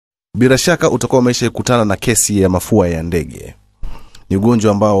Bila shaka utakuwa umeshakutana na kesi ya mafua ya ndege. Ni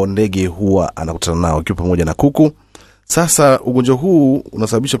ugonjwa ambao ndege huwa anakutana nao akiwa pamoja na kuku. Sasa ugonjwa huu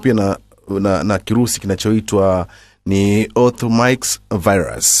unasababishwa pia na kirusi kinachoitwa ni Orthomyx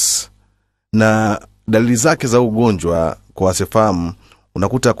virus. Na dalili zake za ugonjwa kwa wasifahamu,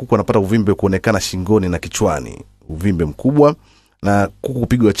 unakuta kuku anapata uvimbe kuonekana shingoni na kichwani, uvimbe mkubwa, na kuku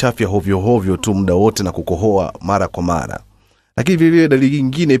kupigwa chafya hovyo tu muda wote na kukohoa mara kwa mara. Lakini vile dalili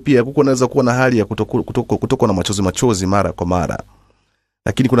nyingine pia, kuku anaweza kuwa na hali ya kutokwa na machozi mara kwa mara.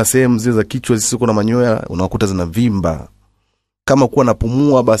 Lakini kuna sehemu zile za kichwa zisizo na manyoya unakuta zinavimba. Kama kuwa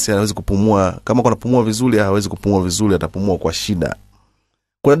anapumua basi hawezi kupumua, kama kwa anapumua vizuri hawezi kupumua vizuri, atapumua kwa shida.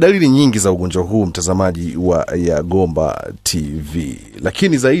 Kuna dalili nyingi za ugonjwa huu, mtazamaji wa ya Gomba TV.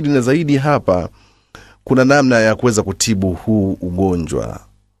 Lakini zaidi hapa kuna namna ya kuweza kutibu huu ugonjwa.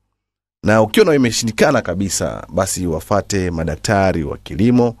 Na ukiona imeshindikana kabisa, basi wafate madaktari wa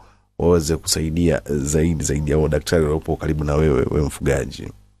kilimo waweze kusaidia zaidi ya daktari waliopo karibu na wewe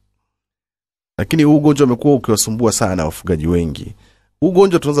mfugaji. Lakini huu ugonjwa umekuwa ukiwasumbua sana wafugaji wengi. Huu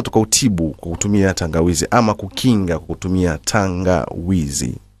ugonjwa tunaweza tukautibu kwa kutumia tangawizi ama kukinga kwa kutumia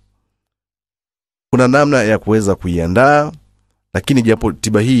tangawizi. Kuna namna ya kuweza kuiandaa, lakini japo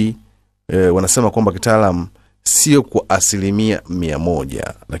tiba hii wanasema kwamba kitaalamu sio kwa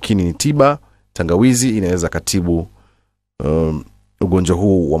 100%, lakini ni tiba. Tangawizi inaweza katibu ugonjwa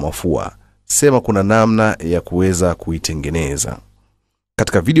huu wa mafua. Sema kuna namna ya kuweza kuitengeneza.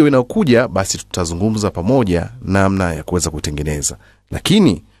 Katika video inayokuja basi tutazungumza pamoja namna ya kuweza kuitengeneza.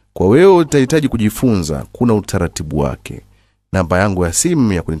 Lakini kwa wewe utahitaji kujifunza, kuna utaratibu wake. Namba yangu ya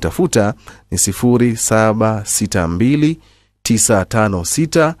simu ya kunitafuta ni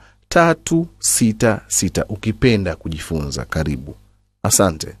 0762956366. Ukipenda kujifunza, karibu.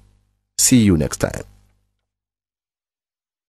 Asante. See you next time.